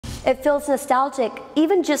It feels nostalgic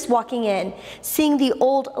even just walking in, seeing the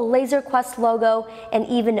old Laser Quest logo and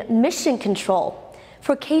even mission control.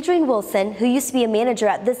 For Kadrine Wilson, who used to be a manager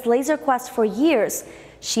at this Laser Quest for years,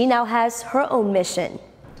 she now has her own mission.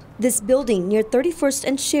 This building near 31st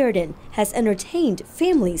and Sheridan has entertained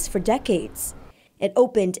families for decades. It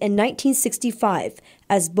opened in 1965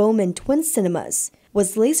 as Boman Twin Cinemas,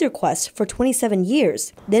 was Laser Quest for 27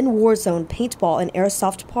 years, then Warzone, Paintball, and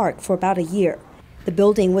Airsoft Park for about a year. The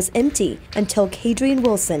building was empty until Kadrine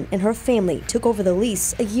Wilson and her family took over the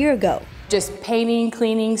lease a year ago. Just painting,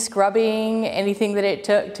 cleaning, scrubbing, anything that it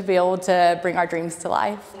took to be able to bring our dreams to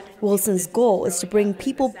life. Wilson's goal is to bring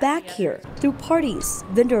people back here through parties,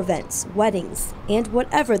 vendor events, weddings, and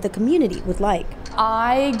whatever the community would like.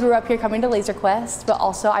 I grew up here coming to Laser Quest, but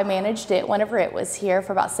also I managed it whenever it was here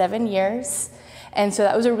for about 7 years. And so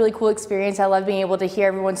that was a really cool experience. I love being able to hear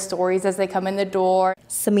everyone's stories as they come in the door.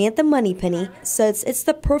 Samantha Moneypenny says it's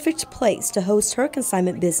the perfect place to host her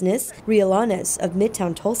consignment business, Rialanas of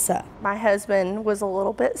Midtown Tulsa. My husband was a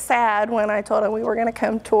little bit sad when I told him we were going to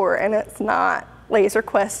come tour, and it's not Laser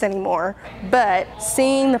Quest anymore. But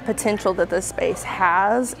seeing the potential that this space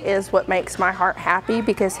has is what makes my heart happy,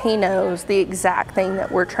 because he knows the exact thing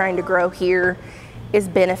that we're trying to grow here is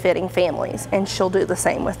benefiting families, and she'll do the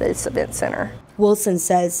same with this event center. Wilson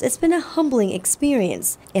says it's been a humbling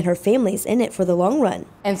experience, and her family's in it for the long run.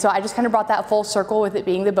 And so I just kind of brought that full circle with it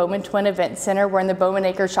being the Boman Twin Event Center. We're in the Bowman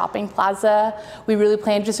Acres Shopping Plaza. We really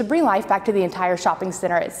plan just to bring life back to the entire shopping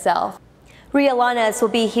center itself. Rialanas will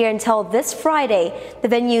be here until this Friday. The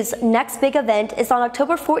venue's next big event is on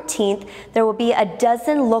October 14th. There will be a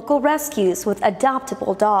dozen local rescues with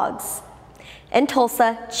adoptable dogs. In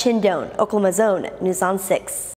Tulsa, Chindon, Oklahoma Zone, News on 6.